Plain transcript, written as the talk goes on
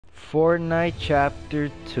Fortnite Chapter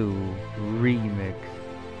 2 Remix.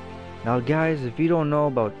 Now guys, if you don't know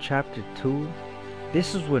about Chapter 2,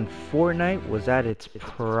 this is when Fortnite was at its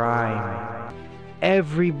prime.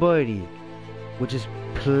 Everybody would just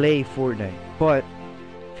play Fortnite. But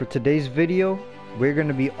for today's video, we're going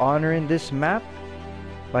to be honoring this map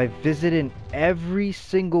by visiting every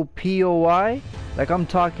single POI. Like I'm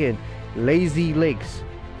talking Lazy Lakes,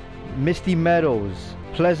 Misty Meadows,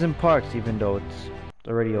 Pleasant Parks, even though it's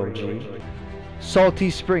already OG, Salty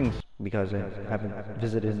Springs, because I haven't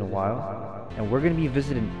visited in a while, and we're gonna be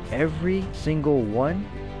visiting every single one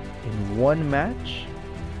in one match,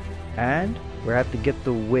 and we have to get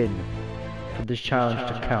the win for this challenge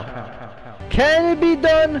to count. Can it be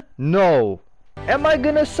done? No. Am I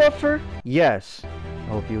gonna suffer? Yes.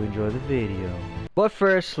 I hope you enjoy the video. But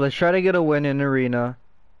first, let's try to get a win in arena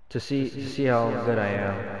to see how good I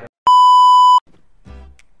am.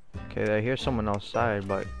 Okay, I hear someone outside,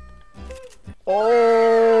 but...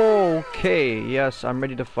 Oh, okay, yes, I'm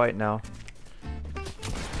ready to fight now.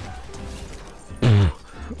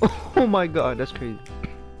 Oh my god, that's crazy.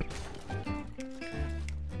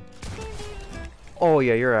 Oh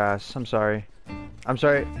yeah, your ass. I'm sorry. I'm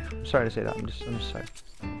sorry to say that. I'm just sorry.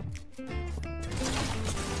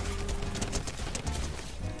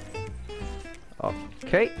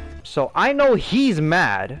 Okay, so I know he's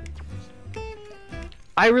mad.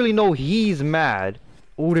 I really know he's mad.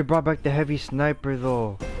 Oh, they brought back the heavy sniper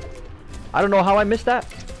though. I don't know how I missed that.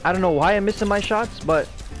 I don't know why I'm missing my shots, but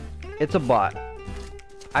it's a bot.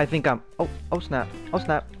 I think I'm... Oh snap. Oh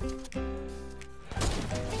snap.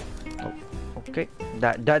 Oh, okay.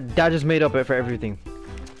 That just made up for everything.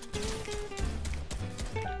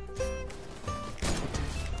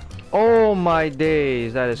 Oh my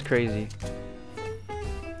days, that is crazy.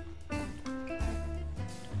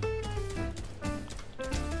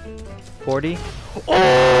 $40.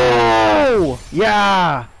 Oh!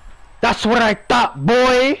 Yeah! That's what I thought,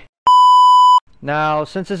 boy! Now,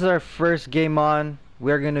 since this is our first game on,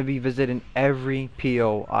 we're gonna be visiting every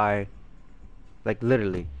POI. Like,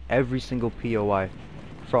 literally. Every single POI.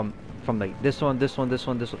 From like, this one,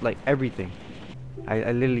 like, everything.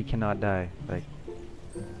 I literally cannot die. Like,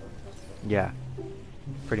 yeah.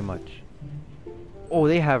 Pretty much. Oh,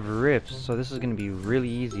 they have rifts, so this is gonna be really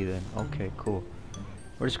easy then. Okay, cool.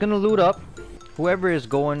 We're just gonna loot up. Whoever is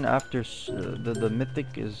going after the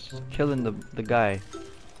mythic is killing the guy.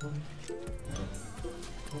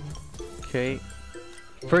 Okay.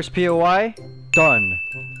 First POI done.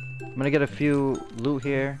 I'm gonna get a few loot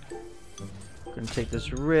here. Gonna take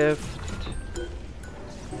this rift.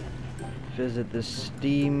 Visit the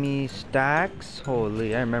steamy stacks.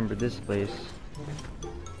 Holy, I remember this place.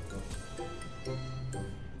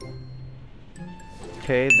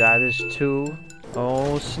 Okay, that is 2.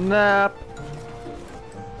 Oh snap!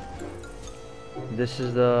 This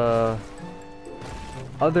is the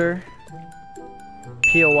other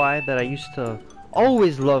POI that I used to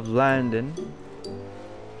always love landing.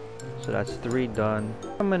 So that's 3 done.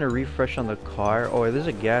 I'm gonna refresh on the car. Oh, there's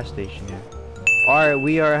a gas station here. Alright,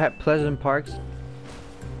 we are at Pleasant Parks.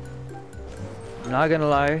 Not gonna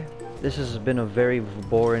lie, this has been a very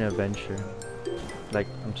boring adventure. Like,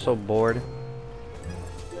 I'm so bored.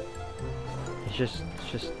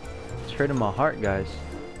 It's hurting my heart, guys.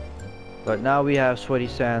 But now we have Sweaty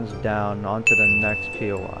Sands down. Onto the next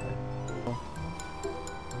POI.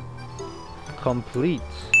 Complete.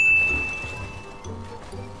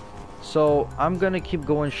 So I'm gonna keep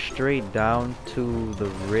going straight down to the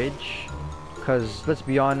ridge, cause let's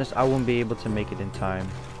be honest, I won't be able to make it in time.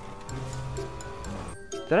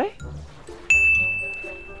 Did I?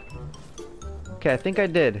 Okay, I think I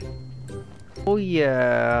did. Oh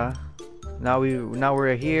yeah. Now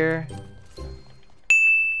we're here.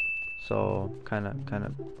 So kind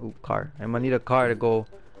of ooh, car. I'm gonna need a car to go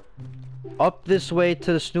up this way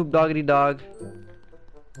to the Snoop Doggity Dog.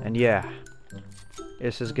 And yeah,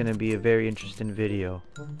 this is gonna be a very interesting video.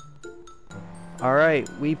 Alright,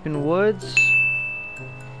 Weeping Woods.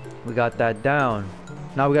 We got that down.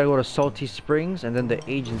 Now we gotta go to Salty Springs and then the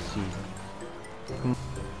agency.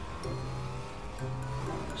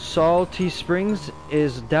 Salty Springs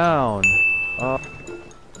is down.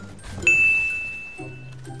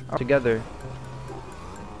 Together.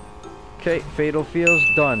 Okay, Fatal Fields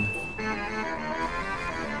done.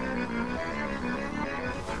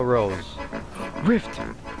 Rose. Rift!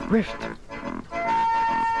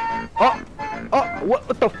 Oh! What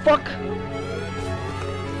the fuck?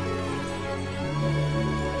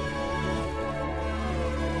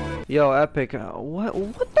 Yo, Epic,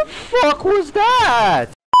 what the fuck was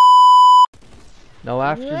that? Now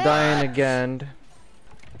after dying again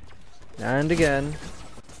and again,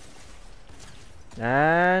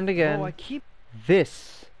 And again,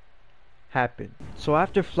 this happened. So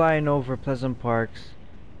after flying over Pleasant Parks,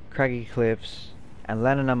 Craggy Cliffs, and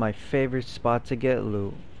landing on my favorite spot to get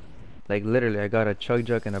loot, like literally I got a chug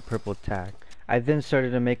jug and a purple tack, I then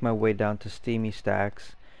started to make my way down to Steamy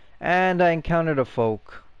Stacks, and I encountered a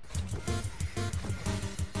folk.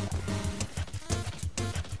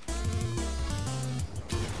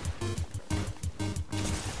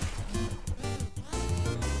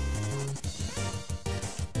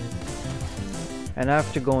 And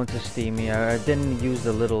after going to Steamy, I didn't use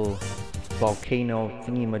the little volcano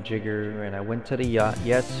thingy-majigger, and I went to the yacht.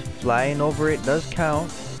 Yes, flying over it does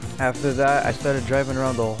count. After that, I started driving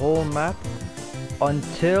around the whole map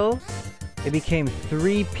until it became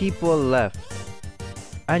 3 people left.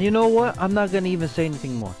 And you know what? I'm not gonna even say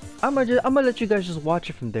anything more. I'm gonna let you guys just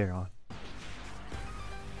watch it from there on.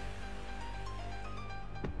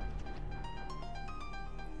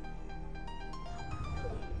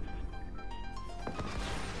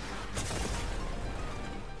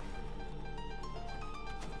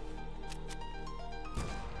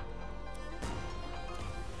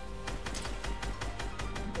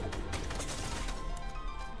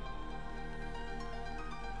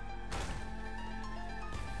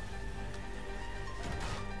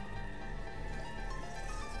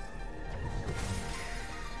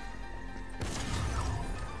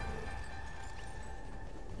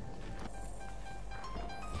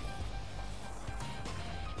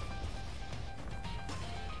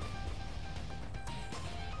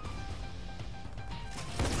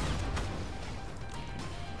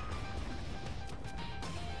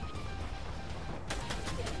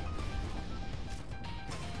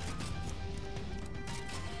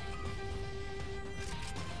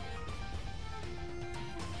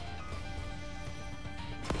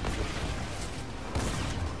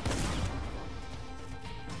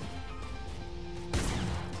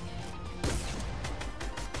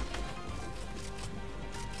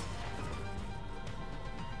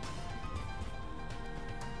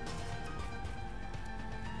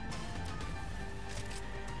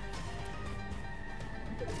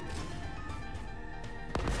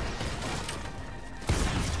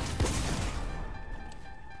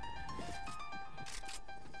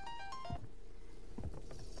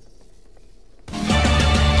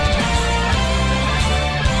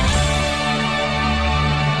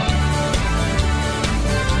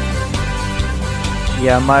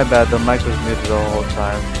 Yeah, my bad, the mic was muted the whole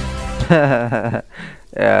time.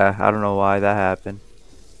 Yeah, I don't know why that happened.